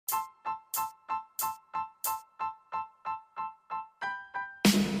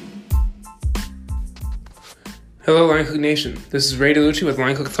Hello, Line Cook Nation. This is Ray DeLucci with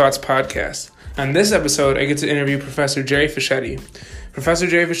Line Cook Thoughts Podcast. On this episode, I get to interview Professor Jerry Fischetti. Professor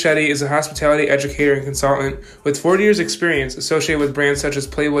Jerry Fischetti is a hospitality educator and consultant with 40 years' experience associated with brands such as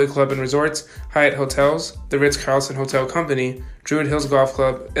Playboy Club and Resorts, Hyatt Hotels, the Ritz-Carlton Hotel Company, Druid Hills Golf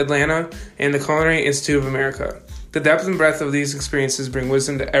Club, Atlanta, and the Culinary Institute of America. The depth and breadth of these experiences bring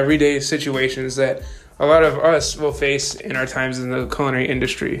wisdom to everyday situations that a lot of us will face in our times in the culinary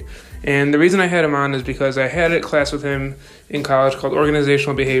industry. And the reason I had him on is because I had a class with him in college called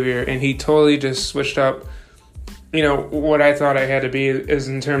Organizational Behavior, and he totally just switched up, what I thought I had to be is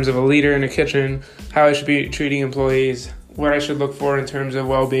in terms of a leader in the kitchen, how I should be treating employees, what I should look for in terms of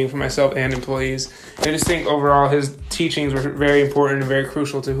well-being for myself and employees. And I just think overall his teachings were very important and very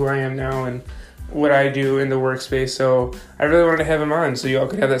crucial to who I am now and what I do in the workspace. So I really wanted to have him on so you all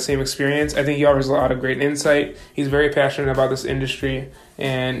could have that same experience. I think he offers a lot of great insight. He's very passionate about this industry,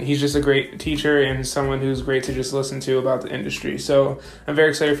 and he's just a great teacher and someone who's great to just listen to about the industry. So I'm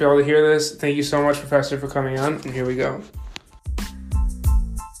very excited for you all to hear this. Thank you so much, Professor, for coming on, and here we go.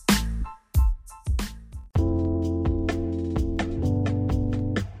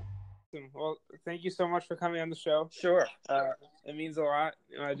 Well, thank you so much for coming on the show. Sure. It means a lot.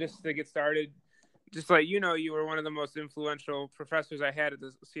 Just to get started, just like you were one of the most influential professors I had at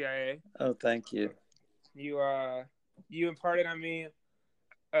the CIA. Oh, thank you. You imparted on me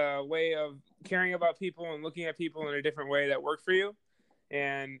a way of caring about people and looking at people in a different way that worked for you.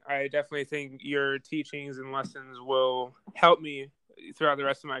 And I definitely think your teachings and lessons will help me throughout the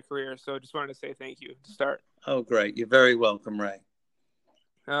rest of my career. So just wanted to say thank you to start. Oh, great. You're very welcome, Ray.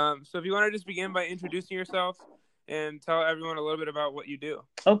 So if you want to just begin by introducing yourself and tell everyone a little bit about what you do.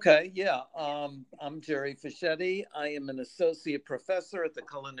 Okay, yeah. I'm Jerry Fischetti. I am an associate professor at the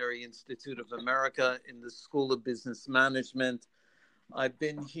Culinary Institute of America in the School of Business Management. I've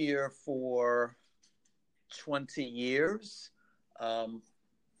been here for 20 years.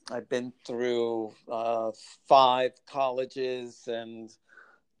 I've been through 5 colleges, and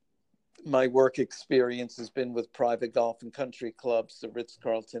my work experience has been with private golf and country clubs, the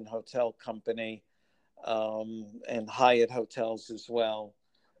Ritz-Carlton Hotel Company, and Hyatt Hotels as well.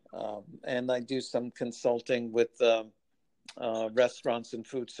 And I do some consulting with restaurants and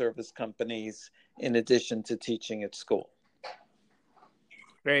food service companies in addition to teaching at school.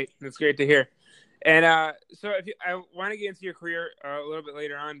 Great. That's great to hear. And I want to get into your career a little bit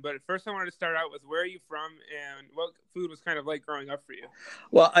later on, but first I wanted to start out with where are you from and what food was kind of like growing up for you?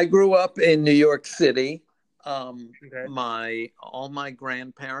 Well, I grew up in New York City. Okay. All my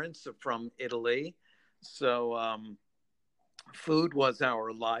grandparents are from Italy. So food was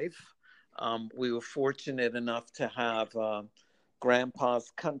our life. We were fortunate enough to have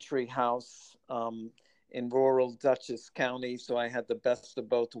Grandpa's country house in rural Dutchess County. So I had the best of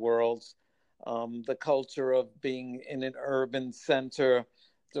both worlds. The culture of being in an urban center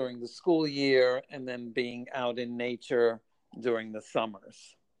during the school year and then being out in nature during the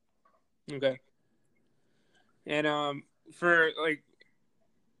summers. Okay. And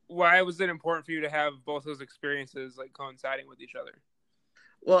why was it important for you to have both those experiences coinciding with each other?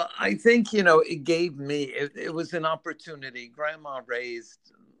 Well, I think, it gave me, it was an opportunity. Grandma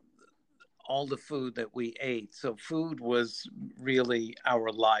raised all the food that we ate. So food was really our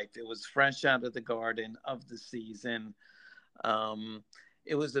life. It was fresh out of the garden of the season.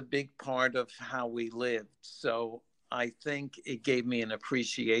 It was a big part of how we lived. So I think it gave me an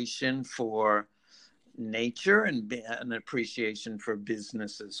appreciation for nature and an appreciation for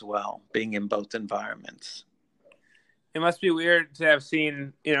business as well, being in both environments. It must be weird to have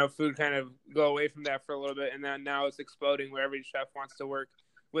seen, food kind of go away from that for a little bit. And then now it's exploding where every chef wants to work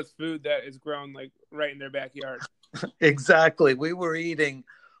with food that is grown right in their backyard. Exactly. We were eating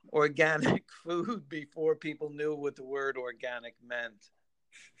organic food before people knew what the word organic meant.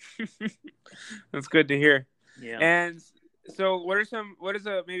 That's good to hear. Yeah. And so what is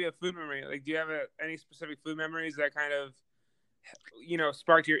maybe a food memory? Do you have any specific food memories that kind of,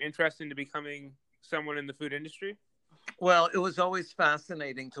 sparked your interest into becoming someone in the food industry? Well, it was always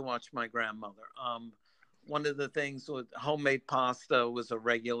fascinating to watch my grandmother. One of the things with homemade pasta was a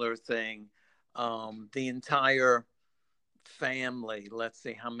regular thing. The entire family, let's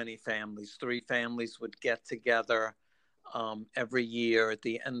see how many families, 3 families would get together every year at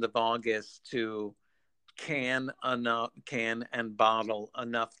the end of August to can and bottle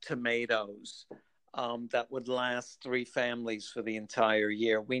enough tomatoes that would last 3 families for the entire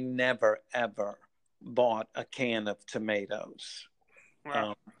year. We never, ever bought a can of tomatoes.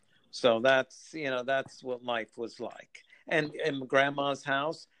 Wow. So that's what life was like. And in Grandma's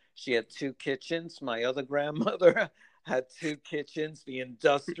house, she had 2 kitchens. My other grandmother had 2 kitchens, the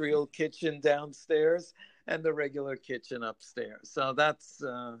industrial kitchen downstairs and the regular kitchen upstairs. So that's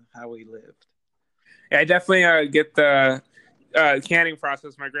how we lived. Yeah, I definitely get the canning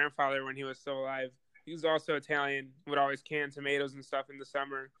process. My grandfather, when he was still alive, he was also Italian, would always can tomatoes and stuff in the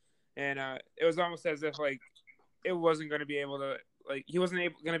summer. And it was almost as if like it wasn't going to be able to, like he wasn't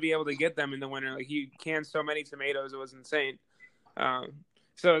going to be able to get them in the winter. Like he canned so many tomatoes, it was insane.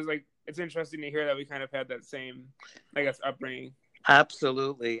 So it's like, it's interesting to hear that we kind of had that same, I guess, upbringing.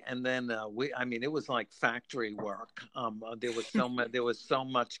 Absolutely. And then it was like factory work. There was so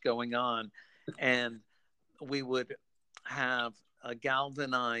much going on, and we would have a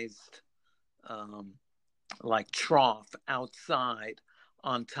galvanized like trough outside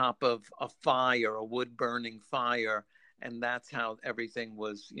on top of a fire, a wood burning fire. And that's how everything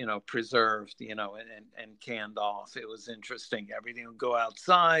was, preserved, and canned off. It was interesting. Everything would go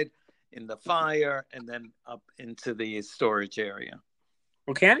outside in the fire and then up into the storage area.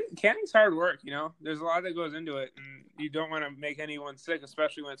 Well, canning's hard work, There's a lot that goes into it, and you don't want to make anyone sick,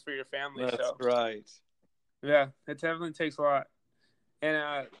 especially when it's for your family. That's right. Yeah, it definitely takes a lot.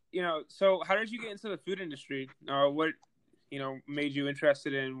 And, so how did you get into the food industry? What, made you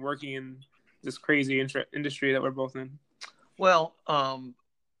interested in working in this crazy industry that we're both in? Well,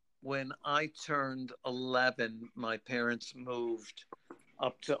 when I turned 11, my parents moved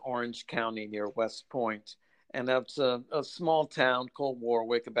up to Orange County near West Point. And that's a small town called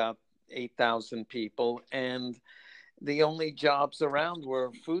Warwick, about 8,000 people. And the only jobs around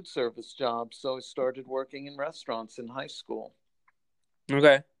were food service jobs. So I started working in restaurants in high school.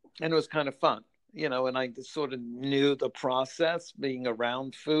 Okay. And it was kind of fun, and I sort of knew the process being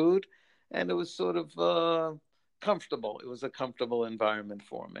around food. And it was sort of comfortable. It was a comfortable environment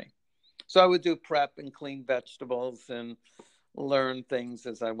for me. So I would do prep and clean vegetables and learn things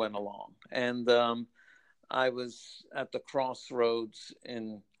as I went along. And I was at the crossroads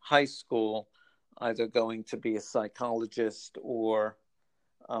in high school, either going to be a psychologist or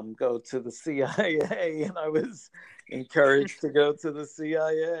go to the CIA. And I was encouraged to go to the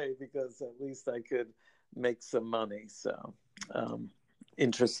CIA because at least I could make some money. So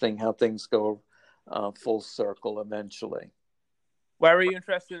interesting how things go full circle eventually. Why were you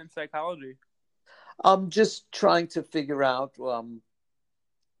interested in psychology? I'm just trying to figure out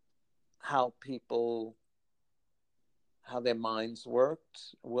how their minds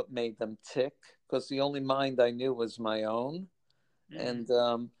worked, what made them tick, because the only mind I knew was my own. And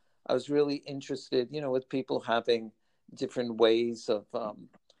I was really interested, with people having different ways of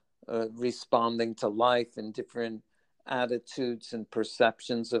responding to life and different attitudes and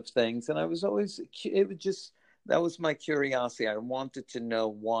perceptions of things. And I was always, that was my curiosity. I wanted to know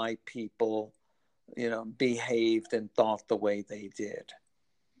why people, behaved and thought the way they did.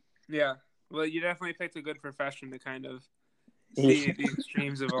 Yeah. Well, you definitely picked a good profession to kind of see the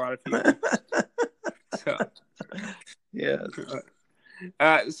extremes of a lot of people. So, yes.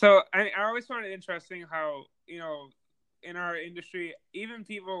 So I always found it interesting how, in our industry, even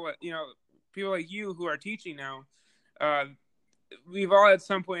people like you who are teaching now, we've all at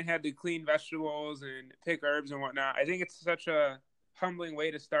some point had to clean vegetables and pick herbs and whatnot. I think it's such a humbling way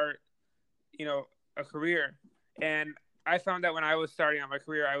to start, a career. And I found that when I was starting out my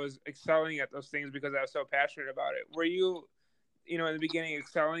career, I was excelling at those things because I was so passionate about it. Were you, in the beginning,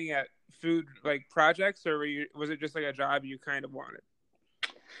 excelling at food like projects, or was it just like a job you kind of wanted?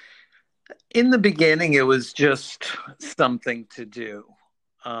 In the beginning, it was just something to do.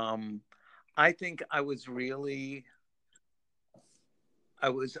 I think I was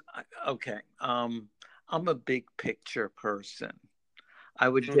okay. I'm a big picture person. I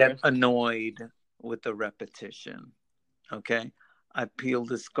would get annoyed with the repetition. Okay. I peeled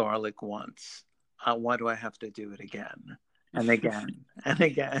this garlic once. Why do I have to do it again and again and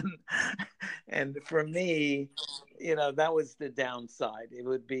again? And for me, that was the downside. It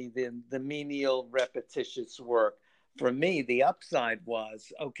would be the menial, repetitious work. For me, the upside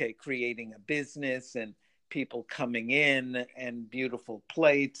was, okay, creating a business and people coming in and beautiful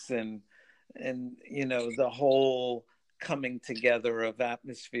plates and the whole coming together of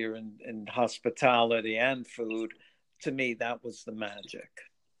atmosphere and hospitality and food. To me, that was the magic.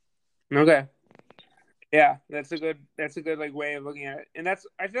 Okay. Yeah, that's a good like way of looking at it. And I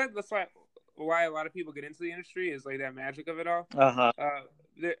feel like that's why a lot of people get into the industry is like that magic of it all.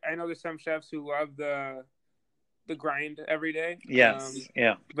 I know there's some chefs who love the grind every day. Yes.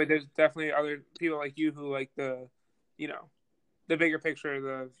 But there's definitely other people like you who like the bigger picture,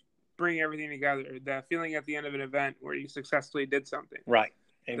 the bring everything together, the feeling at the end of an event where you successfully did something. Right.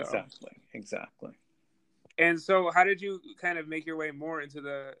 Exactly. And so how did you kind of make your way more into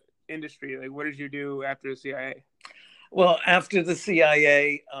the industry? Like, what did you do after the CIA? Well, after the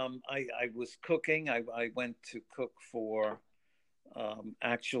CIA, I was cooking. I went to cook for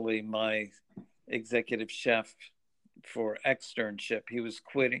actually my executive chef for externship. He was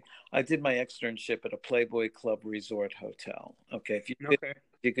quitting. I did my externship at a Playboy Club Resort Hotel. Okay, if Okay.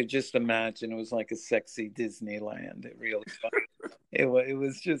 you could just imagine, it was like a sexy Disneyland. It really was. It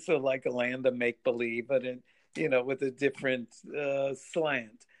was just like a land of make believe, but with a different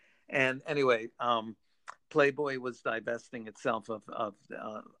slant. And anyway, Playboy was divesting itself of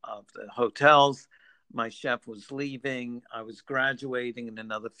the hotels. My chef was leaving. I was graduating in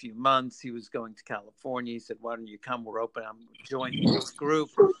another few months. He was going to California. He said, "Why don't you come? We're open. I'm joining this group.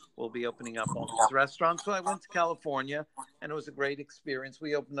 We'll be opening up all these restaurants." So I went to California, and it was a great experience.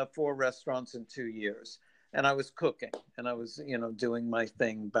 We opened up 4 restaurants in 2 years, and I was cooking, and I was, doing my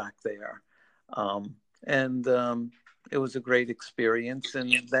thing back there. And It was a great experience.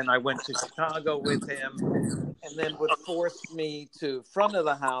 And then I went to Chicago with him, and then what forced me to front of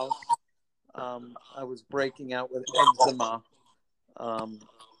the house. I was breaking out with eczema um,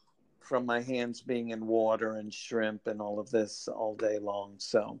 from my hands being in water and shrimp and all of this all day long.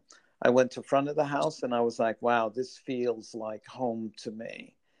 So I went to front of the house, and I was like, wow, this feels like home to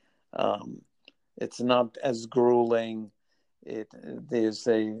me. Um, it's not as grueling. There's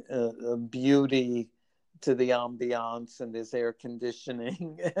a beauty to the ambiance, and there's air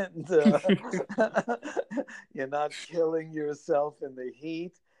conditioning, and you're not killing yourself in the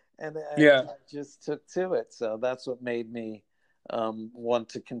heat. And Yeah. I just took to it. So that's what made me want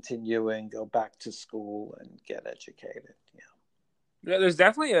to continue and go back to school and get educated. Yeah, there's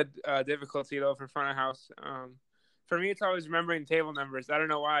definitely a difficulty though for front of house. For me, it's always remembering table numbers. I don't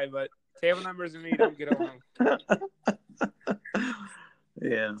know why, but table numbers and me don't get along.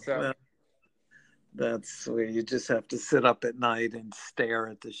 Yeah. So Well, that's where you just have to sit up at night and stare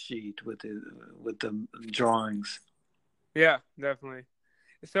at the sheet with the drawings. yeah, definitely.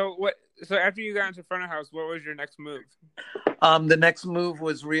 So after you got into front of house, what was your next move? The next move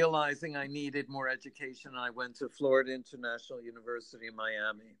was realizing I needed more education. I went to Florida International University in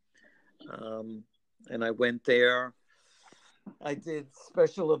Miami. And I went there. I did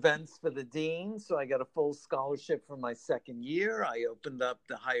special events for the dean, so I got a full scholarship for my second year. I opened up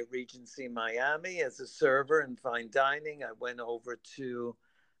the Hyatt Regency Miami as a server in fine dining. I went over to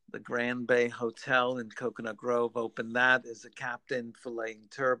the Grand Bay Hotel in Coconut Grove, opened that as a captain, filleting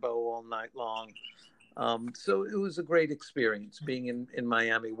turbo all night long. So it was a great experience being in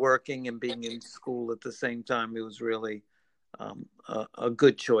Miami, working and being in school at the same time. It was really a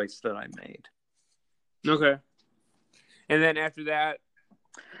good choice that I made. Okay. And then after that,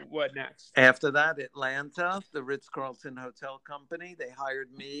 what next? After that, Atlanta, the Ritz-Carlton Hotel Company, they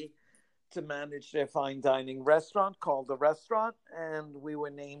hired me to manage their fine dining restaurant called The Restaurant. And we were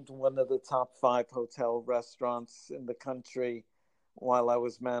named one of the top 5 hotel restaurants in the country while I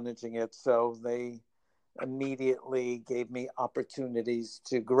was managing it. So they immediately gave me opportunities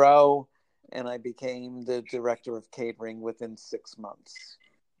to grow, and I became the director of catering within 6 months.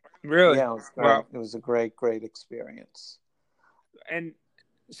 Really? Yeah, it was great. Wow. It was a great experience. And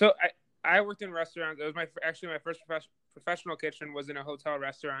so I worked in restaurants. It was my first professional kitchen was in a hotel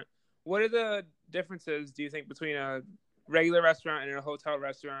restaurant. What are the differences, do you think, between a regular restaurant and a hotel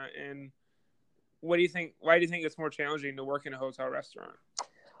restaurant? And what do you think? Why do you think it's more challenging to work in a hotel restaurant?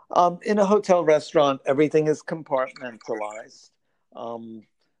 In a hotel restaurant, everything is compartmentalized.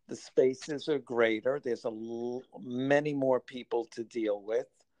 The spaces are greater. There's many more people to deal with.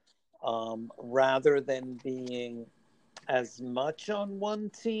 Rather than being as much on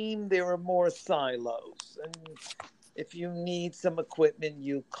one team, there are more silos. And if you need some equipment,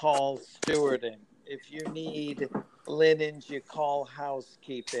 you call stewarding. If you need linens, you call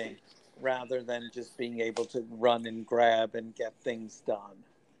housekeeping, rather than just being able to run and grab and get things done.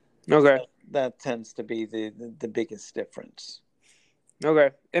 Okay. So that tends to be the biggest difference.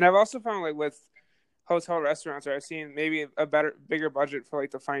 Okay. And I've also found, like, with hotel restaurants, I've seen maybe a bigger budget for, like,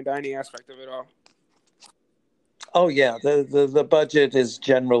 the fine dining aspect of it all. Oh yeah, the budget is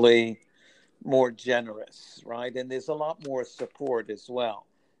generally more generous, right? And there's a lot more support as well.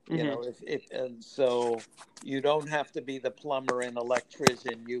 Mm-hmm. So you don't have to be the plumber and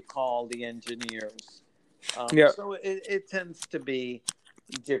electrician. You call the engineers. Yeah. So it tends to be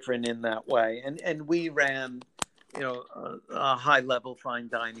different in that way. And we ran, a high level fine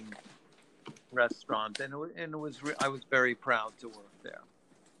dining restaurant, and it was I was very proud to work there.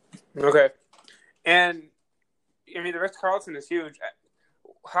 Okay. And I mean, the Ritz-Carlton is huge.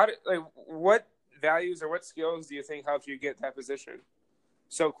 What values or what skills do you think helped you get that position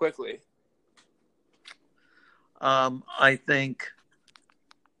so quickly? I think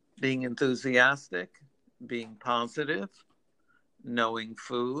being enthusiastic, being positive, knowing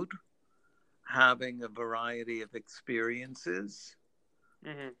food, having a variety of experiences,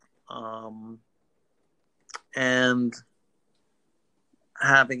 and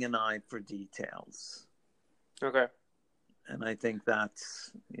having an eye for details. Okay. And I think that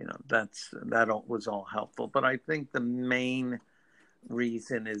was all helpful. But I think the main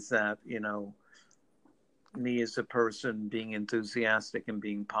reason is that, me as a person being enthusiastic and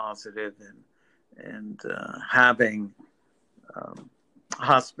being positive and having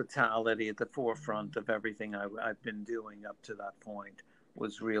hospitality at the forefront of everything I've been doing up to that point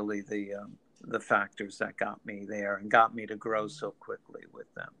was really the factors that got me there and got me to grow so quickly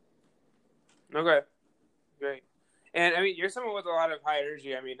with them. Okay, great. And I mean, you're someone with a lot of high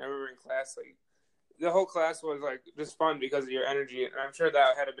energy. I mean, I remember in class, like the whole class was like just fun because of your energy, and I'm sure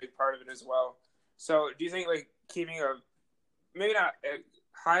that had a big part of it as well. So, do you think like keeping a maybe not a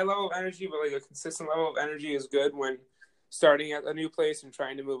high level of energy, but like a consistent level of energy is good when starting at a new place and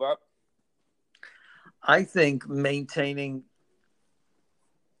trying to move up? I think maintaining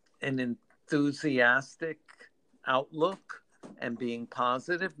an enthusiastic outlook and being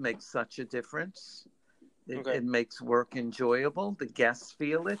positive makes such a difference. It makes work enjoyable. The guests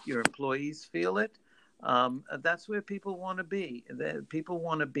feel it. Your employees feel it. That's where people want to be. People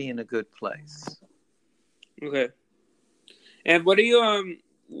want to be in a good place. Okay. And what do you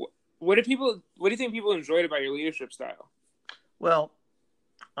think people enjoyed about your leadership style? Well,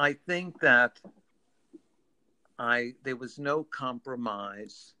 I think that there was no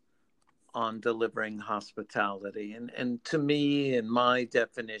compromise on delivering hospitality. And to me, in my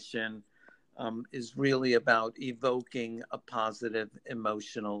definition, is really about evoking a positive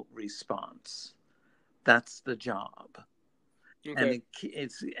emotional response. That's the job. Okay. And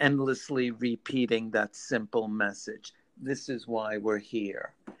it's endlessly repeating that simple message. This is why we're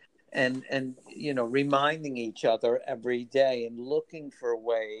here. And reminding each other every day and looking for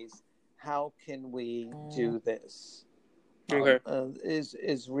ways, how can we do this? Okay.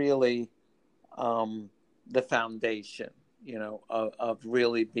 Is really the foundation, of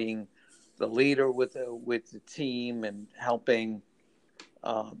really being the leader with the team and helping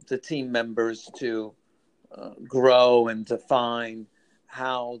the team members to grow and define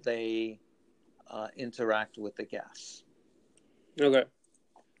how they interact with the guests. Okay.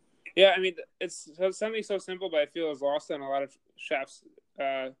 Yeah, I mean, it's something so simple, but I feel is lost on a lot of chefs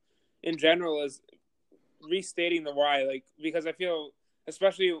in general is restating the why. Like, because I feel,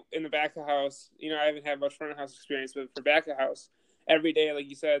 especially in the back of house, I haven't had much front of house experience, but for back of house, every day, like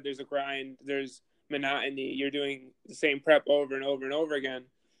you said, there's a grind, there's monotony. You're doing the same prep over and over and over again.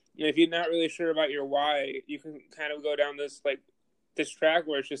 And if you're not really sure about your why, you can kind of go down this track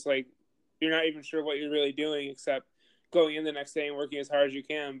where it's just like you're not even sure what you're really doing except going in the next day and working as hard as you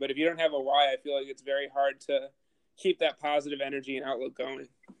can. But if you don't have a why, I feel like it's very hard to keep that positive energy and outlook going.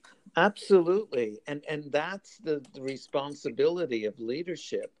 Absolutely. And that's the responsibility of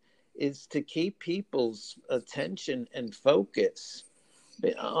leadership, is to keep people's attention and focus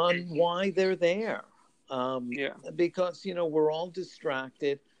on why they're there. Because, we're all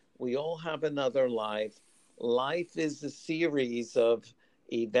distracted. We all have another life. Life is a series of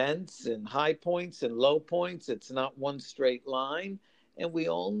events and high points and low points. It's not one straight line. And we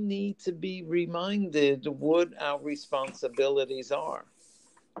all need to be reminded what our responsibilities are.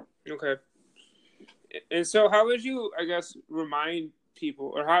 Okay. And so how would you, I guess, remind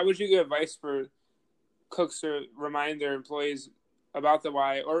people, or how would you give advice for cooks to remind their employees about the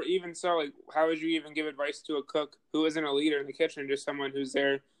why? Or even so, like, how would you even give advice to a cook who isn't a leader in the kitchen, just someone who's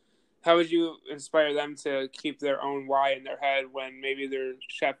there? How would you inspire them to keep their own why in their head when maybe their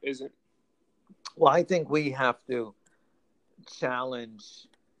chef isn't? Well, I think we have to challenge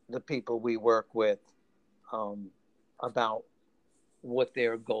the people we work with about what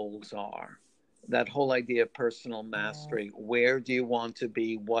their goals are. That whole idea of personal mastery. Where do you want to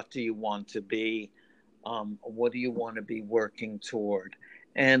be? What do you want to be? What do you want to be working toward?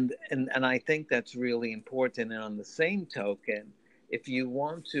 And I think that's really important. And on the same token, if you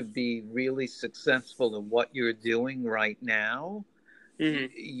want to be really successful in what you're doing right now,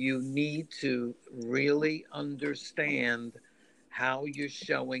 you need to really understand how you're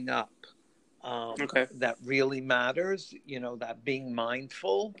showing up. That really matters, that being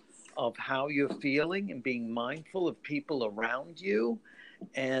mindful of how you're feeling and being mindful of people around you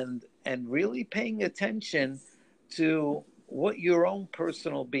and really paying attention to what your own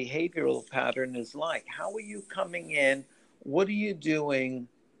personal behavioral pattern is like. How are you coming in? What are you doing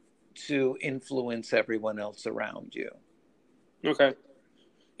to influence everyone else around you? Okay.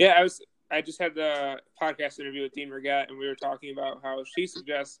 Yeah, I just had the podcast interview with Dean Regat, and we were talking about how she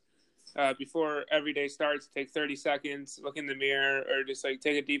suggests before every day starts, take 30 seconds, look in the mirror, or just like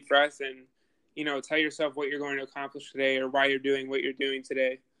take a deep breath and, tell yourself what you're going to accomplish today or why you're doing what you're doing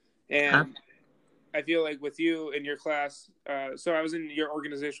today. And I feel like with you in your class, so I was in your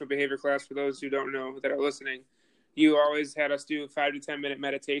organizational behavior class, for those who don't know that are listening, you always had us do 5 to 10 minute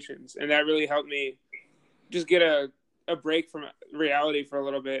meditations. And that really helped me just get a break from reality for a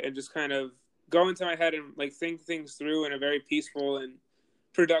little bit and just kind of go into my head and like think things through in a very peaceful and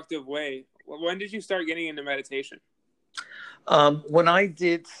productive way. When did you start getting into meditation? When I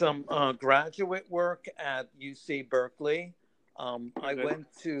did some graduate work at UC Berkeley, I went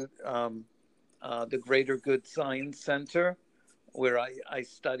to the Greater Good Science Center, where I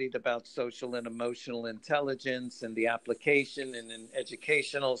studied about social and emotional intelligence and the application in an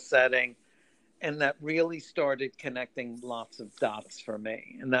educational setting. And that really started connecting lots of dots for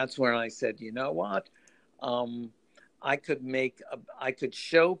me. And that's where I said, you know what? I could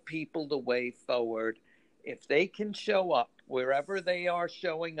show people the way forward if they can show up wherever they are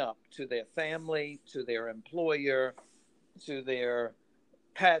showing up, to their family, to their employer, to their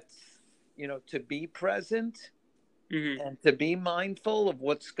pets, to be present and to be mindful of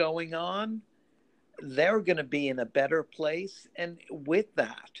what's going on. They're going to be in a better place. And with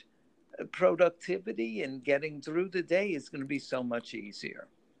that, productivity and getting through the day is going to be so much easier.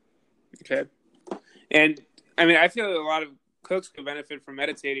 Okay. And I mean, I feel a lot of cooks could benefit from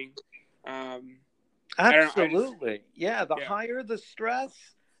meditating. Absolutely. The higher the stress,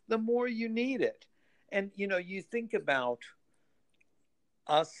 the more you need it. And, you think about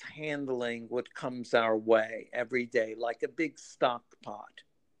us handling what comes our way every day, like a big stock pot,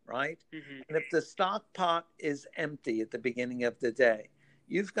 right? Mm-hmm. And if the stock pot is empty at the beginning of the day,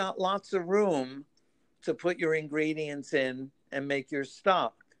 you've got lots of room to put your ingredients in and make your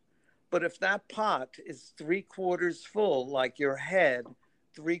stock. But if that pot is 3/4 full, like your head,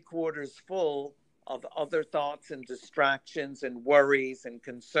 3/4 full of other thoughts and distractions and worries and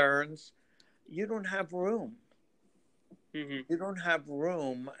concerns, you don't have room. Mm-hmm. You don't have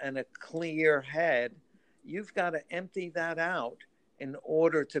room and a clear head. You've got to empty that out in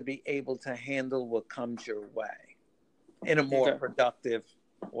order to be able to handle what comes your way in a more productive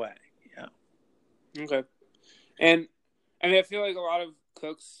way. Yeah. Okay. And I mean, I feel like a lot of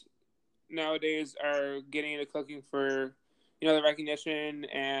cooks nowadays are getting into cooking for, the recognition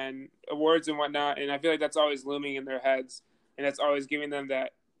and awards and whatnot. And I feel like that's always looming in their heads. And that's always giving them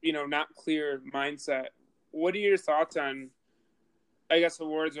that, not clear mindset. What are your thoughts on, I guess,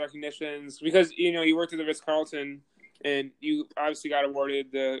 awards, recognitions? Because, you worked at the Ritz-Carlton and you obviously got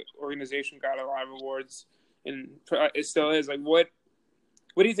awarded, the organization got a lot of awards, and it still is. Like, what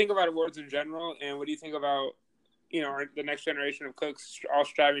do you think about awards in general? And what do you think about, the next generation of cooks all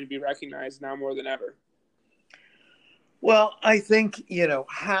striving to be recognized now more than ever? Well, I think,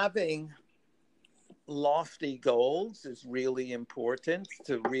 having lofty goals is really important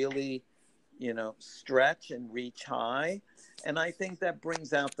to really, stretch and reach high. And I think that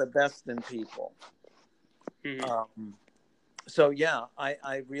brings out the best in people. Mm-hmm.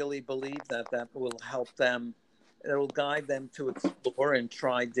 I really believe that will help them. It'll guide them to explore and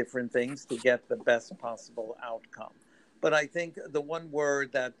try different things to get the best possible outcome. But I think the one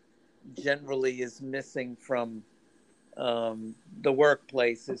word that generally is missing from the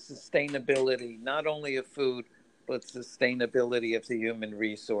workplace is sustainability, not only of food, but sustainability of the human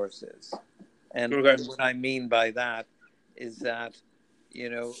resources. And what I mean by that is that,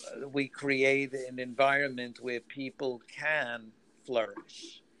 we create an environment where people can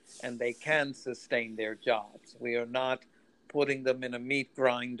flourish and they can sustain their jobs. We are not putting them in a meat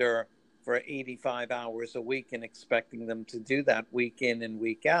grinder for 85 hours a week and expecting them to do that week in and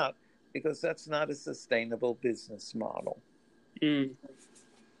week out, because that's not a sustainable business model. Mm.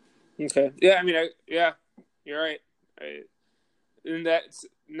 Okay. Yeah, I mean, you're right. And that's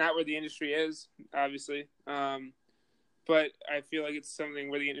not where the industry is, obviously. But I feel like it's something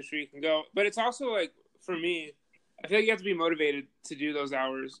where the industry can go. But it's also like, for me, I feel like you have to be motivated to do those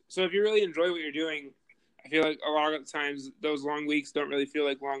hours. So if you really enjoy what you're doing, I feel like a lot of the times those long weeks don't really feel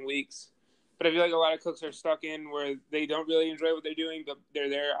like long weeks. But I feel like a lot of cooks are stuck in where they don't really enjoy what they're doing, but they're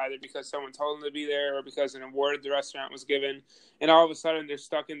there either because someone told them to be there or because an award at the restaurant was given. And all of a sudden they're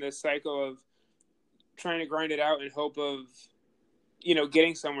stuck in this cycle of trying to grind it out in hope of,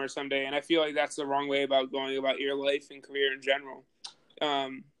 getting somewhere someday. And I feel like that's the wrong way about going about your life and career in general.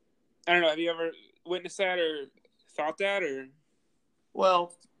 I don't know. Have you ever witnessed that or thought that? Or?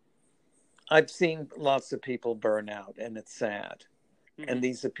 Well, I've seen lots of people burn out, and it's sad. Mm-hmm. And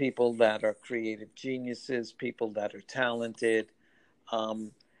these are people that are creative geniuses, people that are talented.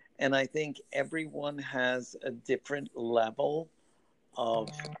 And I think everyone has a different level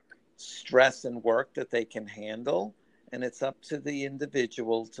of stress and work that they can handle. And it's up to the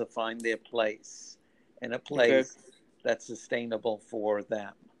individual to find their place in a Okay. place that's sustainable for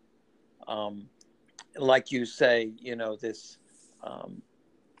them. Um, like you say, this um,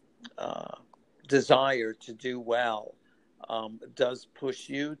 uh, desire to do well does push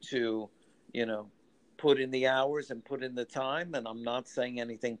you to, you know, put in the hours and put in the time. And I'm not saying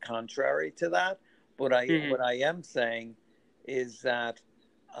anything contrary to that. But Hmm. what I am saying is that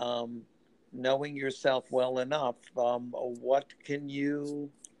um, knowing yourself well enough, what can you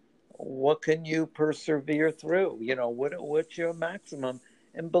persevere through? What's your maximum?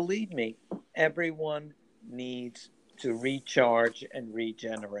 And believe me, everyone needs to recharge and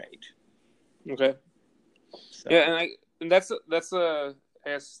regenerate. Okay. Yeah, So, and that's a I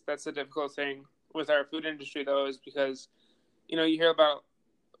guess that's a difficult thing with our food industry though, is because you hear about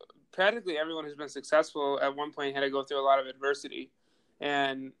practically everyone who's been successful at one point had to go through a lot of adversity,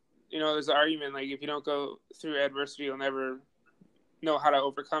 and there's an argument like if you don't go through adversity, you'll never know how to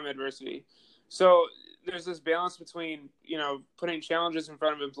overcome adversity. So there's this balance between putting challenges in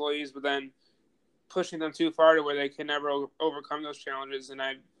front of employees, but then pushing them too far to where they can never overcome those challenges. And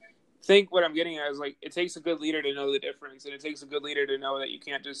I think what I'm getting at is like it takes a good leader to know the difference, and it takes a good leader to know that you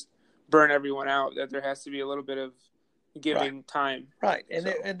can't just burn everyone out. That there has to be a little bit of right, giving time. right. And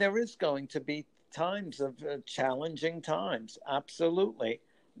So. there is going to be times of challenging times. Absolutely.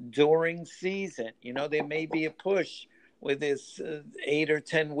 During season, there may be a push with this 8 or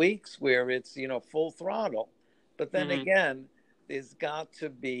 10 weeks where it's, full throttle. But then Hmm. again, there's got to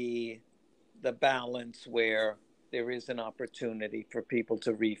be the balance where there is an opportunity for people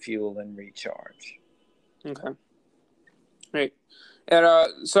to refuel and recharge. Okay. Great.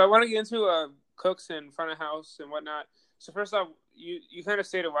 And so I want to get into cooks and front of house and whatnot. So first off, you kind of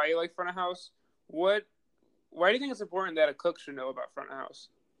stated why you like front of house. Why do you think it's important that a cook should know about front of house?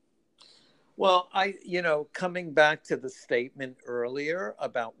 Well, coming back to the statement earlier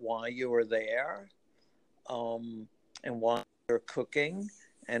about why you were there, and why you're cooking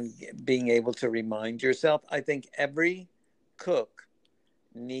and being able to remind yourself, I think every cook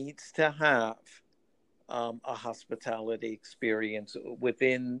needs to have a hospitality experience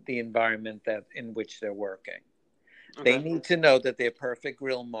within the environment that in which they're working. They Okay. need to know that their perfect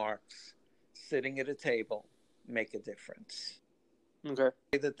grill marks sitting at a table make a difference. Okay. The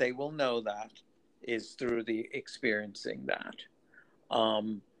way that they will know that is through the experiencing that.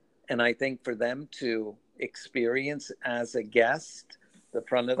 Um, and I think for them to experience as a guest the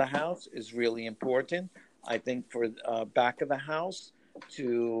front of the house is really important. I think for back of the house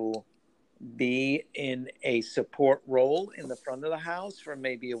to be in a support role in the front of the house for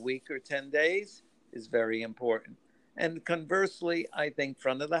maybe a week or 10 days is very important. And conversely, I think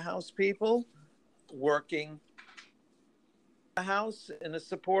front of the house people working the house in a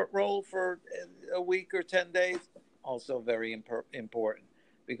support role for a week or 10 days, also very important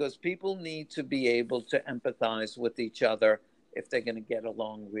because people need to be able to empathize with each other if they're going to get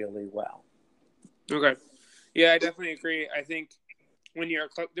along really well. Okay. Yeah, I definitely agree. I think when you're a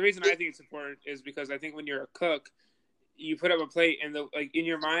cook, the reason I think it's important is because I think when you're a cook, you put up a plate and in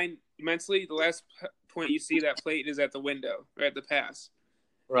your mind mentally, the last point you see that plate is at the window or at the pass,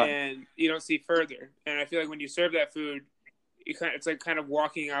 Right. and you don't see further. And I feel like when you serve that food, it's like kind of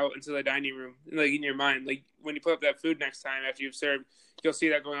walking out into the dining room, like in your mind. Like when you put up that food next time after you've served, you'll see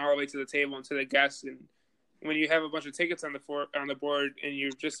that going all the way to the table and to the guests. And when you have a bunch of tickets on the board and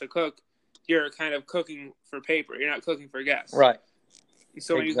you're just a cook, you're kind of cooking for paper. You're not cooking for guests. Right.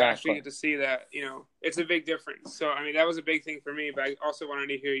 So when you actually Exactly. get to see that, it's a big difference. So I mean, that was a big thing for me. But I also wanted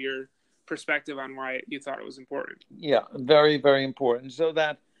to hear your perspective on why you thought it was important. Yeah, very, very important. So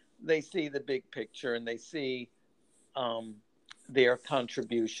that they see the big picture and they see um, their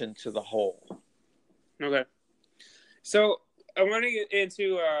contribution to the whole. Okay. So I want to get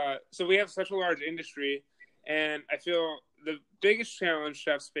into. So we have such a large industry, and I feel the biggest challenge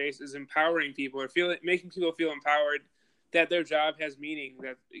chefs face is empowering people or making people feel empowered that their job has meaning.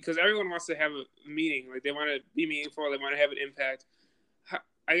 That because everyone wants to have a meaning, like they want to be meaningful, they want to have an impact.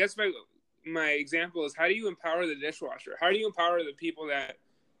 I guess my example is, how do you empower the dishwasher? How do you empower the people that,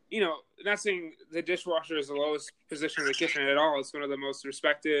 not saying the dishwasher is the lowest position in the kitchen at all. It's one of the most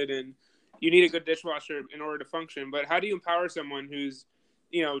respected, and you need a good dishwasher in order to function. But how do you empower someone who's,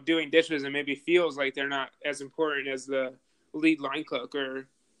 doing dishes and maybe feels like they're not as important as the lead line cook or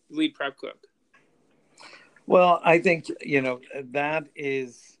lead prep cook? Well, I think, that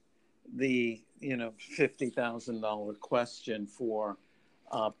is the, $50,000 question for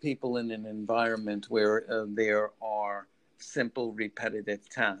people in an environment where there are simple, repetitive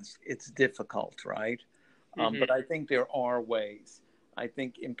tasks. It's difficult, right? Mm-hmm. But I think there are ways. I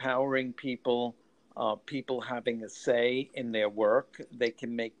think empowering people, people having a say in their work, they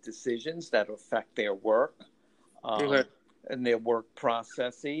can make decisions that affect their work, Okay. um, and their work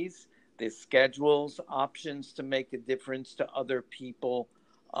processes, their schedules, options to make a difference to other people,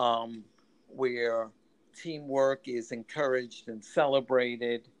 um, where teamwork is encouraged and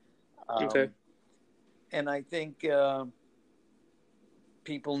celebrated. Okay. Um, and I think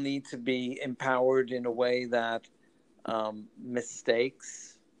people need to be empowered in a way that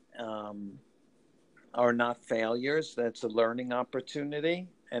mistakes um, are not failures. That's a learning opportunity,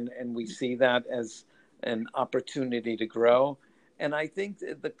 and we see that as an opportunity to grow. And I think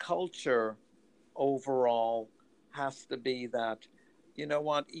that the culture overall has to be that, you know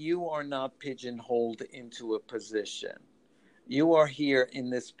what, you are not pigeonholed into a position. You are here in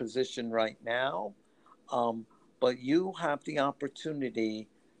this position right now, um, but you have the opportunity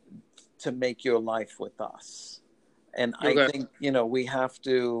to make your life with us. And I Okay. think, we have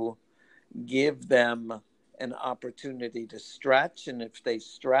to give them an opportunity to stretch. And if they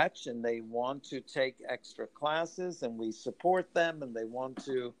stretch and they want to take extra classes and we support them, and they want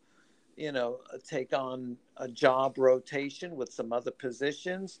to, take on a job rotation with some other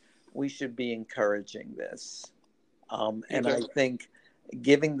positions, we should be encouraging this. And Okay. I think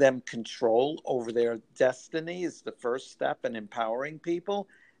giving them control over their destiny is the first step in empowering people.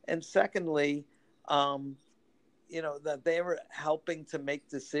 And secondly, um, that they were helping to make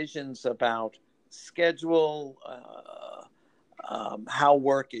decisions about schedule, how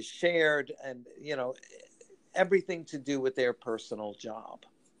work is shared, and, everything to do with their personal job.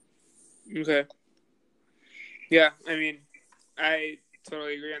 Okay. Yeah. I mean, I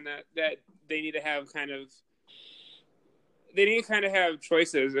totally agree on that. That they need to have have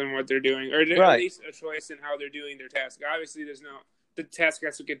choices in what they're doing, or at Right. least a choice in how they're doing their task. Obviously, the task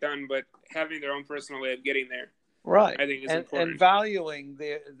has to get done, but having their own personal way of getting there, Right. I think, is And important. valuing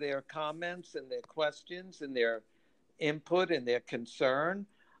their comments and their questions and their input and their concern.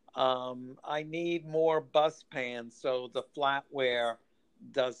 I need more bus pans so the flatware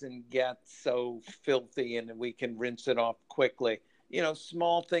doesn't get so filthy and we can rinse it off quickly.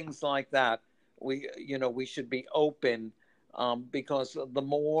 Small things like that. We should be open, because the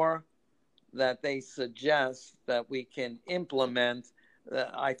more that they suggest that we can implement,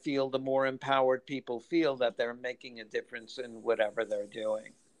 I feel the more empowered people feel that they're making a difference in whatever they're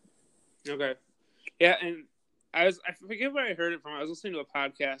doing. Okay. Yeah, and I forget where I heard it from. I was listening to a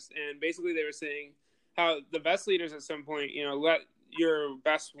podcast, and basically they were saying how the best leaders at some point, let your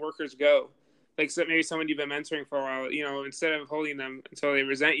best workers go. Like, so maybe someone you've been mentoring for a while, instead of holding them until they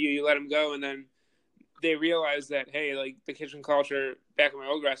resent you, you let them go, and then they realize that, hey, like, the kitchen culture back at my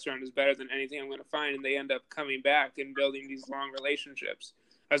old restaurant is better than anything I'm going to find, and they end up coming back and building these long relationships.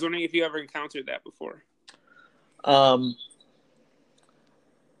 I was wondering if you ever encountered that before. I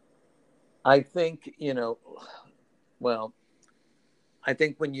think, I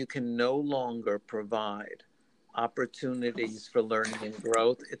think when you can no longer provide opportunities for learning and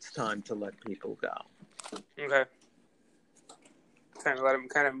growth, it's time to let people go. Okay. Kind of let them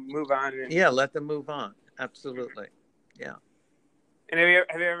kind of move on. Yeah, let them move on. Absolutely. Yeah. And have you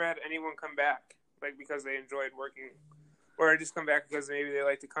ever had anyone come back, like, because they enjoyed working, or just come back because maybe they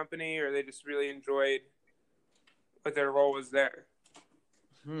liked the company, or they just really enjoyed what their role was there?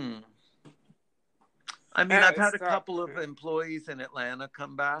 I mean, I've had a couple of employees in Atlanta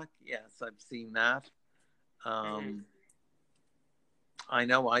come back. Yes, I've seen that. I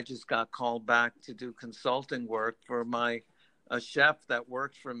know I just got called back to do consulting work for a chef that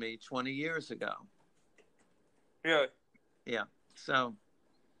worked for me 20 years ago. Really? Yeah. So.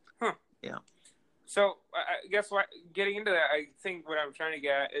 Huh. Yeah. So I guess getting into that, I think what I'm trying to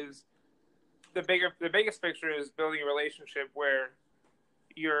get is the biggest picture is building a relationship where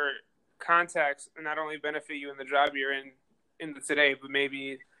your contacts not only benefit you in the job you're in the today, but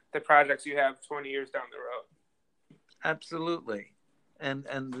maybe the projects you have 20 years down the road. Absolutely. And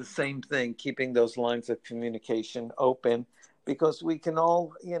the same thing, keeping those lines of communication open, because we can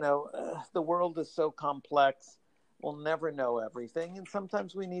all, the world is so complex. We'll never know everything. And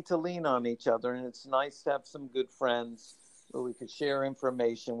sometimes we need to lean on each other. And it's nice to have some good friends where we could share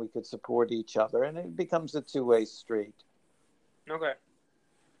information, we could support each other, and it becomes a two-way street. Okay.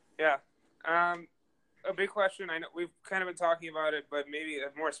 Yeah. A big question, I know we've kind of been talking about it, but maybe a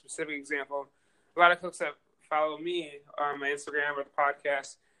more specific example. A lot of cooks that follow me on my Instagram or the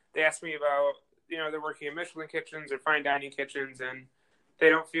podcast, they ask me about, they're working in Michelin kitchens or fine dining kitchens, and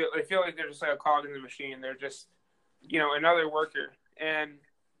they feel like they're just like a cog in the machine. They're just, another worker. And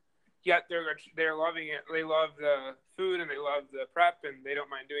yet they're loving it. They love the food and they love the prep and they don't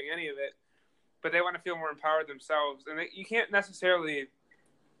mind doing any of it. but they want to feel more empowered themselves. And you can't necessarily,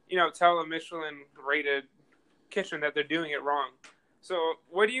 tell a Michelin-rated kitchen that they're doing it wrong. So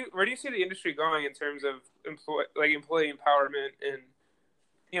where do you see the industry going in terms of employee empowerment and,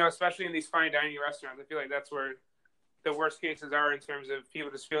 especially in these fine dining restaurants? I feel like that's where the worst cases are in terms of people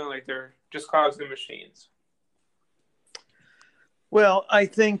just feeling like they're just clogs in machines. Well, I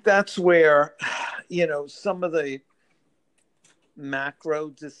think that's where, some of the macro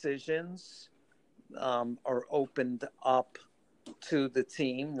decisions are opened up to the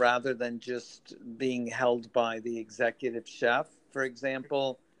team rather than just being held by the executive chef. For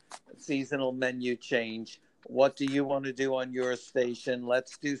example, seasonal menu change. What do you want to do on your station?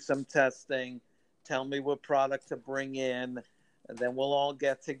 Let's do some testing. Tell me what product to bring in. And then we'll all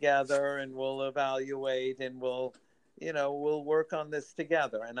get together and we'll evaluate and we'll work on this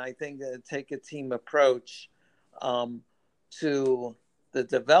together. And I think take a team approach to the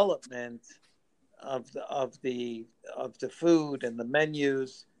development of the food and the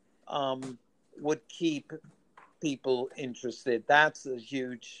menus would keep people interested. That's a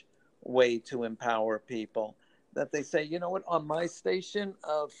huge way to empower people. That they say, on my station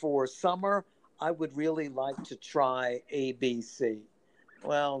for summer, I would really like to try ABC.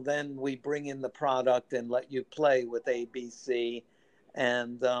 Well, then we bring in the product and let you play with ABC,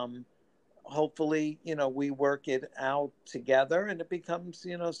 and hopefully, we work it out together, and it becomes,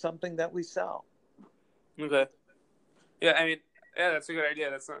 something that we sell. Okay. Yeah, that's a good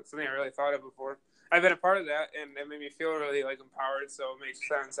idea. That's not something I really thought of before. I've been a part of that, and it made me feel really empowered. So it makes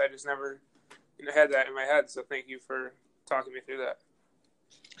sense. I just never, had that in my head. So thank you for talking me through that.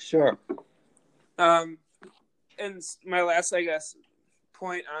 Sure. And my last,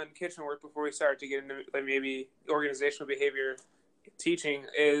 point on kitchen work before we start to get into maybe organizational behavior teaching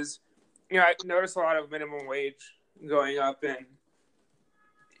is, I noticed a lot of minimum wage going up, and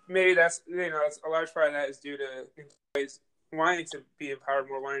maybe that's that's a large part of that is due to employees wanting to be empowered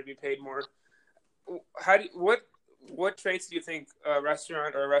more, wanting to be paid more. What traits do you think a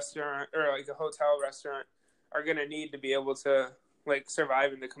restaurant or a hotel restaurant are going to need to be able to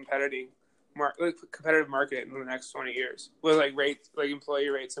survive in the competitive market in the next 20 years with rates, employee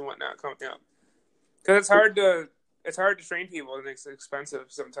rates and whatnot coming up? Because it's hard to train people, and it's expensive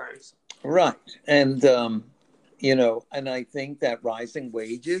sometimes. Right. And and I think that rising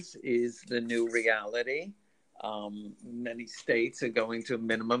wages is the new reality. Many states are going to a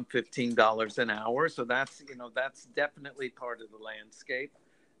minimum $15 an hour. So that's definitely part of the landscape.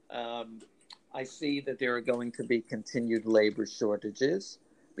 I see that there are going to be continued labor shortages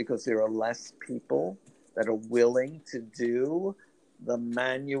because there are less people that are willing to do the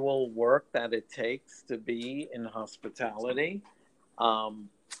manual work that it takes to be in hospitality.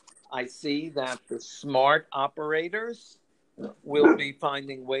 I see that the smart operators will be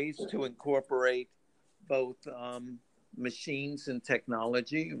finding ways to incorporate both machines and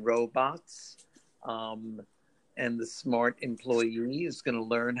technology, robots, and the smart employee is going to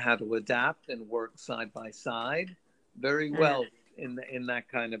learn how to adapt and work side by side very well in that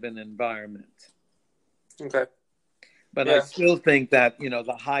kind of an environment. Okay. But yeah. I still think that,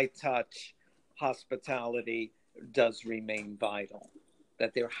 the high touch hospitality does remain vital,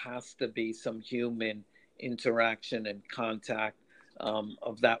 that there has to be some human interaction and contact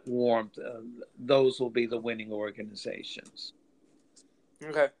of that warmth. Those will be the winning organizations.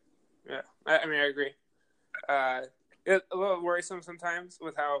 Okay. Yeah. I agree. It's a little worrisome sometimes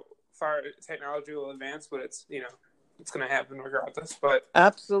with how far technology will advance, but it's, it's going to happen regardless. But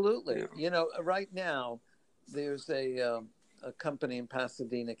absolutely. Right now there's a company in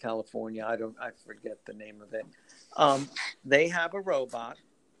Pasadena, California. I forget the name of it. They have a robot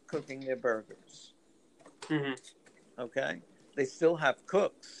cooking their burgers. Mm-hmm. Okay. They still have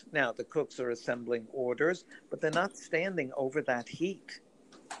cooks. Now the cooks are assembling orders, but they're not standing over that heat.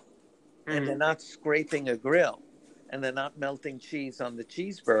 Mm-hmm. And they're not scraping a grill, and they're not melting cheese on the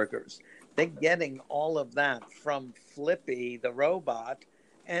cheeseburgers. They're getting all of that from Flippy, the robot,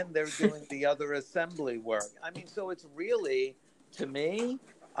 and they're doing the other assembly work. So it's really, to me,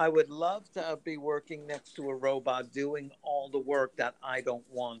 I would love to be working next to a robot doing all the work that I don't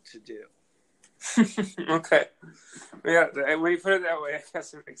want to do. Okay. Yeah, when you put it that way, I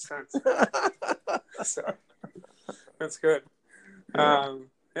guess it makes sense. So, that's good.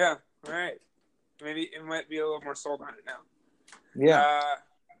 Yeah, all right. Maybe it might be a little more sold on it now. Yeah.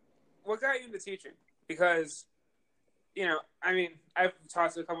 What got you into teaching? Because, I've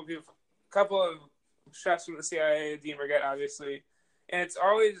talked to a couple of chefs from the CIA, Dean Burgett, obviously, and it's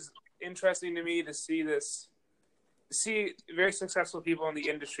always interesting to me to see very successful people in the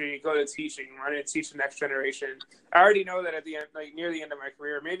industry go to teaching, run and teach the next generation. I already know that at the end, near the end of my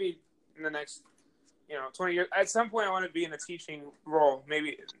career, maybe in the next, 20 years. At some point, I want to be in a teaching role.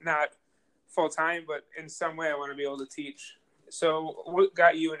 Maybe not full time, but in some way, I want to be able to teach. So, what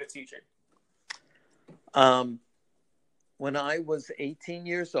got you into teaching? When I was 18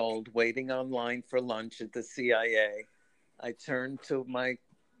 years old, waiting online for lunch at the CIA, I turned to my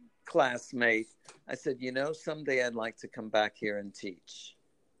classmate. I said, someday I'd like to come back here and teach.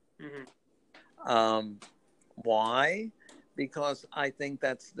 Mm-hmm. Why? Because I think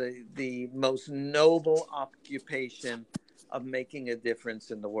that's the most noble occupation of making a difference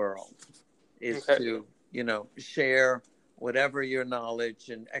in the world, is to, share whatever your knowledge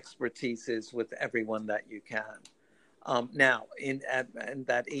and expertise is with everyone that you can. Now, in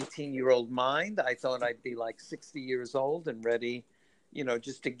that 18-year-old mind, I thought I'd be like 60 years old and ready,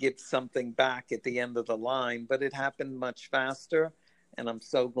 just to give something back at the end of the line. But it happened much faster, and I'm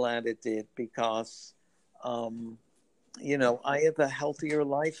so glad it did, because, I have a healthier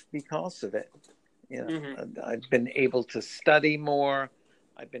life because of it. Mm-hmm. I've been able to study more.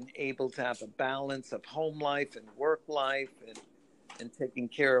 I've been able to have a balance of home life and work life, and taking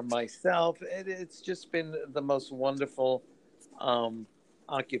care of myself. It's just been the most wonderful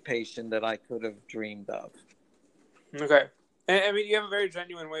occupation that I could have dreamed of. Okay. And, I mean, you have a very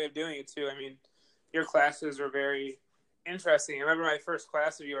genuine way of doing it, too. I mean, your classes are very interesting. I remember my first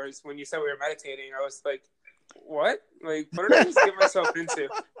class of yours, when you said we were meditating, I was like, what? Like, what did I just get myself into?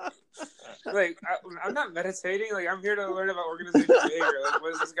 Like, I'm not meditating. Like, I'm here to learn about organizational behavior. Like,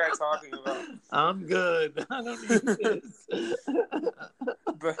 what is this guy talking about? I'm good. I don't need this.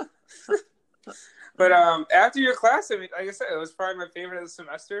 But after your class, I mean, like I said, it was probably my favorite of the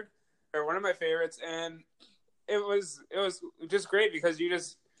semester, or one of my favorites, and it was just great, because you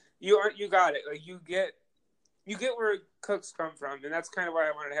got it. Like, you get where cooks come from, and that's kind of why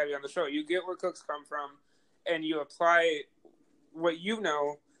I wanted to have you on the show. You get where cooks come from, and you apply what you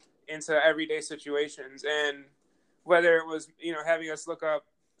know into everyday situations. And whether it was, having us look up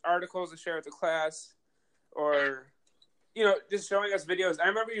articles to share with the class, or, just showing us videos. I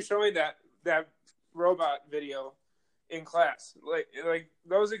remember you showing that robot video in class. Like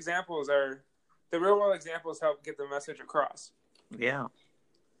those examples are, the real world examples help get the message across. Yeah.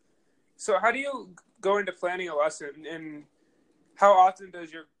 So how do you go into planning a lesson, and how often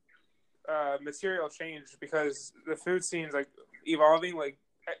does your material change? Because the food scene's like evolving. Like,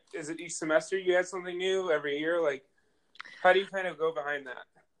 is it each semester you add something new, every year? Like, how do you kind of go behind that?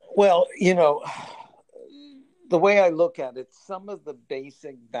 Well, the way I look at it, some of the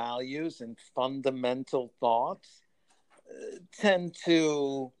basic values and fundamental thoughts tend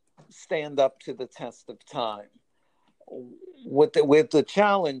to stand up to the test of time. With the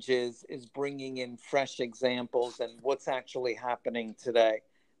challenge is bringing in fresh examples and what's actually happening today,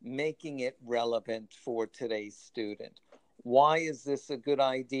 making it relevant for today's student. Why is this a good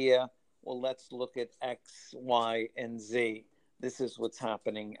idea? Well, let's look at X, Y, and Z. This is what's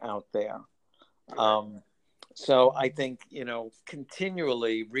happening out there. So I think,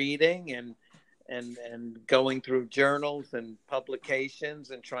 continually reading and going through journals and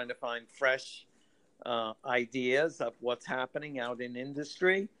publications and trying to find fresh ideas of what's happening out in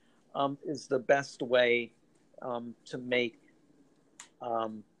industry is the best way to make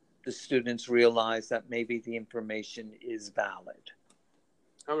the students realize that maybe the information is valid.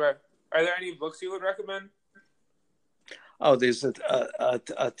 Okay. Are there any books you would recommend? Oh, there's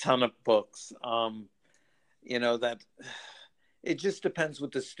a ton of books. That it just depends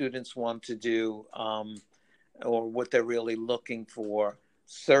what the students want to do, or what they're really looking for.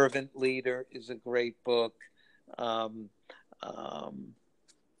 Servant Leader is a great book.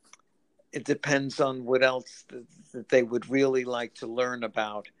 It depends on what else that they would really like to learn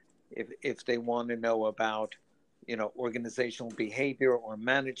about. If they want to know about, organizational behavior or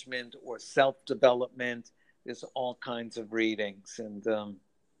management or self-development, there's all kinds of readings, and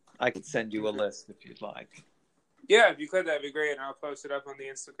I could send you a list if you'd like. Yeah, if you could, that'd be great, and I'll post it up on the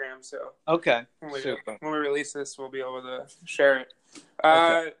Instagram. So okay, when we release this, we'll be able to share it.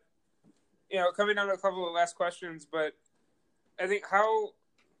 Okay. Coming down to a couple of last questions, but I think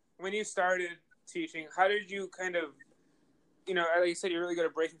when you started teaching, how did you kind of, like you said, you're really good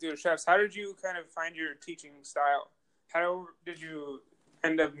at breaking through the chefs. How did you kind of find your teaching style? How did you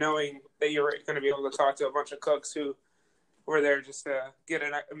end up knowing that you were going to be able to talk to a bunch of cooks who were there just to get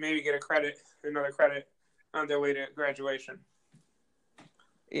another credit on their way to graduation?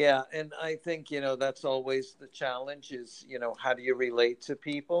 Yeah, and I think, that's always the challenge is, how do you relate to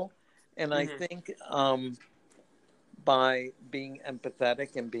people? And I think by being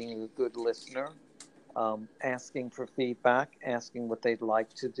empathetic and being a good listener, asking for feedback, asking what they'd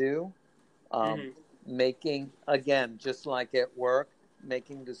like to do, making, again, just like at work,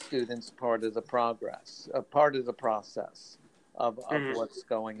 making the students part of the progress, a part of the process of Mm-hmm. what's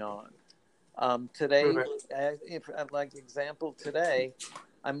going on. Today, Okay. if like example today,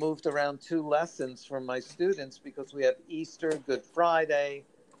 I moved around 2 lessons for my students because we have Easter, Good Friday,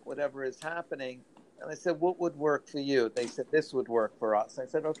 whatever is happening. And I said, what would work for you? They said, this would work for us. I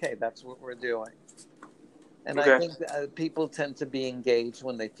said, okay, that's what we're doing. And I Okay. think people tend to be engaged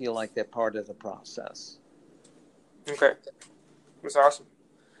when they feel like they're part of the process. Okay. That's awesome.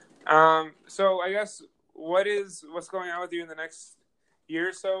 So I guess what's going on with you in the next year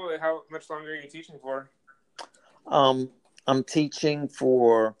or so? How much longer are you teaching for? I'm teaching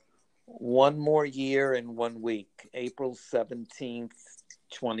for 1 more year and 1 week, April 17th,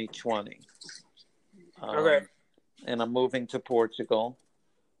 2020. Okay. And I'm moving to Portugal.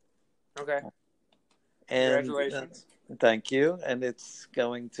 Okay. And Congratulations. Thank you. And it's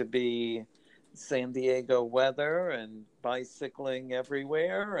going to be San Diego weather and bicycling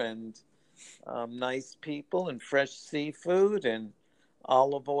everywhere and nice people and fresh seafood and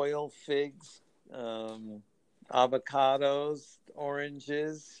olive oil, figs, avocados,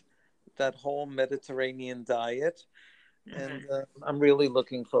 oranges, that whole Mediterranean diet. And I'm really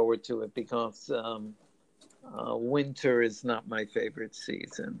looking forward to it because winter is not my favorite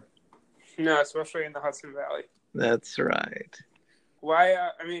season. No, especially in the Hudson Valley. That's right. Why?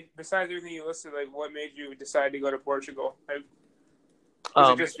 I mean, besides everything you listed, like, what made you decide to go to Portugal?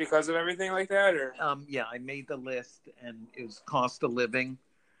 Was it just because of everything like that, or? Yeah, I made the list, and it was cost of living.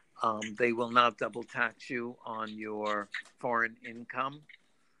 They will not double tax you on your foreign income,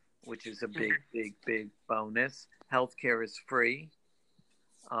 which is a big, big bonus. Healthcare is free.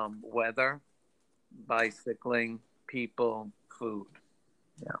 Weather, bicycling, people, food.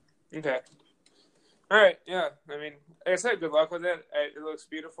 Yeah. Okay. All right. Yeah. I mean, like I said, good luck with it. It looks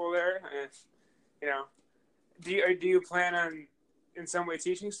beautiful there, and you know, do you plan on in some way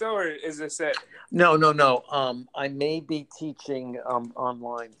teaching still, or is this it? No. I may be teaching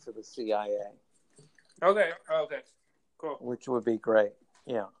online for the CIA. Okay. Okay. Cool. Which would be great.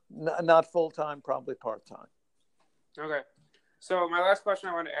 Yeah. Not full time, probably part time. Okay. So my last question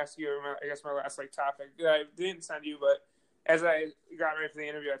I wanted to ask you, I guess my last topic that I didn't send you, but as I got ready for the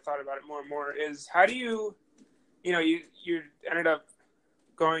interview, I thought about it more and more. Is how do you ended up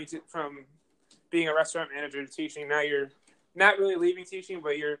going from being a restaurant manager to teaching. Now you're not really leaving teaching,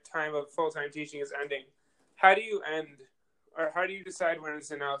 but your time of full-time teaching is ending. How do you end, or how do you decide when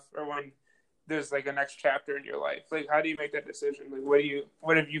it's enough, or when there's a next chapter in your life? How do you make that decision?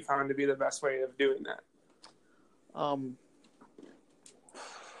 What have you found to be the best way of doing that? And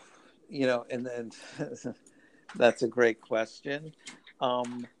then that's a great question.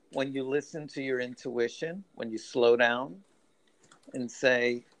 When you listen to your intuition, when you slow down and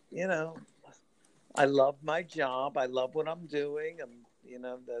say, I love my job, I love what I'm doing,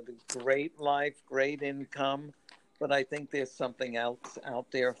 the great life, great income, but I think there's something else out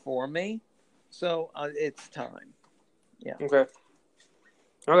there for me. So it's time. Yeah. Okay.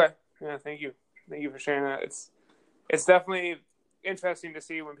 Yeah. Thank you for sharing that. It's definitely interesting to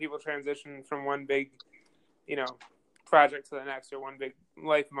see when people transition from one big, project to the next, or one big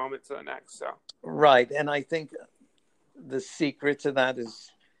life moment to the next. So. Right. And I think the secret to that is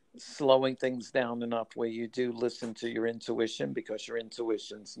slowing things down enough where you do listen to your intuition, because your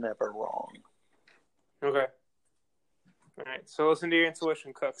intuition's never wrong. Okay. All right. So listen to your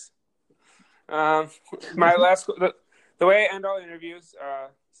intuition, cooks. My last, the way I end all interviews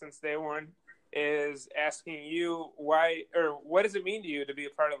since day one is asking you why, or what does it mean to you to be a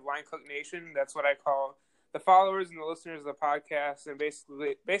part of Line Cook Nation? That's what I call the followers and the listeners of the podcast. And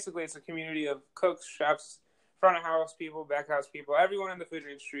basically it's a community of cooks, chefs, front of house people, back house people, everyone in the food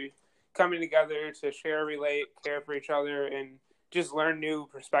industry coming together to share, relate, care for each other, and just learn new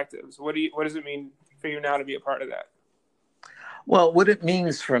perspectives. What does it mean for you now to be a part of that? Well, what it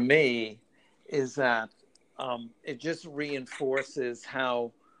means for me is that it just reinforces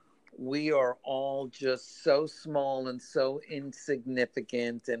how we are all just so small and so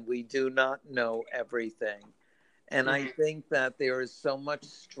insignificant, and we do not know everything. And I think that there is so much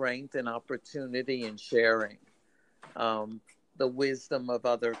strength and opportunity in sharing. The wisdom of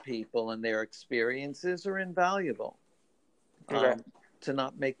other people and their experiences are invaluable. To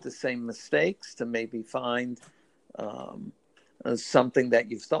not make the same mistakes, to maybe find something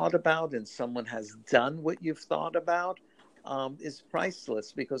that you've thought about and someone has done what you've thought about is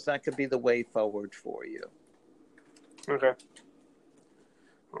priceless, because that could be the way forward for you. Okay.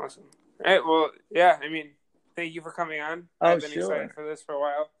 Awesome. All right. Well, yeah, thank you for coming on. I've been excited for this for a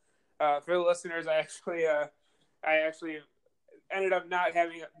while. For the listeners, I actually ended up not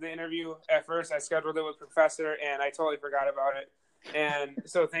having the interview at first. I scheduled it with Professor, and I totally forgot about it. And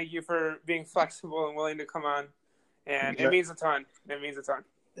so thank you for being flexible and willing to come on. And it means a ton. It means a ton.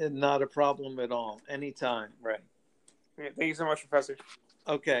 Not a problem at all. Anytime, Ray. Yeah, thank you so much, Professor.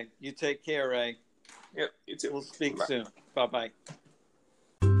 Okay. You take care, Ray. Yep, you too. We'll speak Bye. soon. Bye-bye.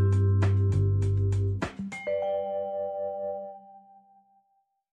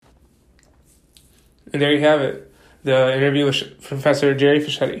 And there you have it, the interview with Professor Jerry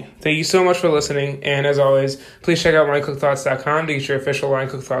Fischetti. Thank you so much for listening, and as always, please check out linecookthoughts.com to get your official Line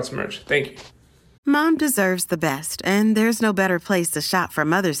Cook Thoughts merch. Thank you. Mom deserves the best, and there's no better place to shop for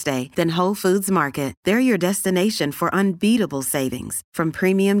Mother's Day than Whole Foods Market. They're your destination for unbeatable savings, from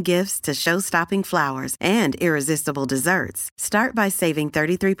premium gifts to show-stopping flowers and irresistible desserts. Start by saving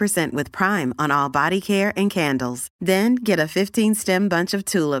 33% with Prime on all body care and candles. Then get a 15-stem bunch of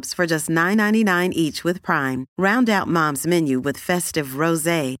tulips for just $9.99 each with Prime. Round out Mom's menu with festive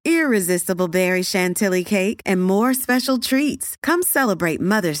rosé, irresistible berry chantilly cake, and more special treats. Come celebrate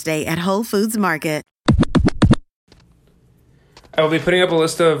Mother's Day at Whole Foods Market. I will be putting up a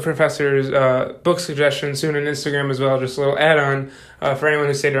list of Professor's book suggestions soon on Instagram as well, just a little add-on for anyone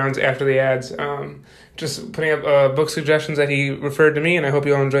who stayed around after the ads. Just putting up book suggestions that he referred to me, and I hope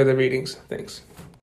you all enjoy the readings. Thanks.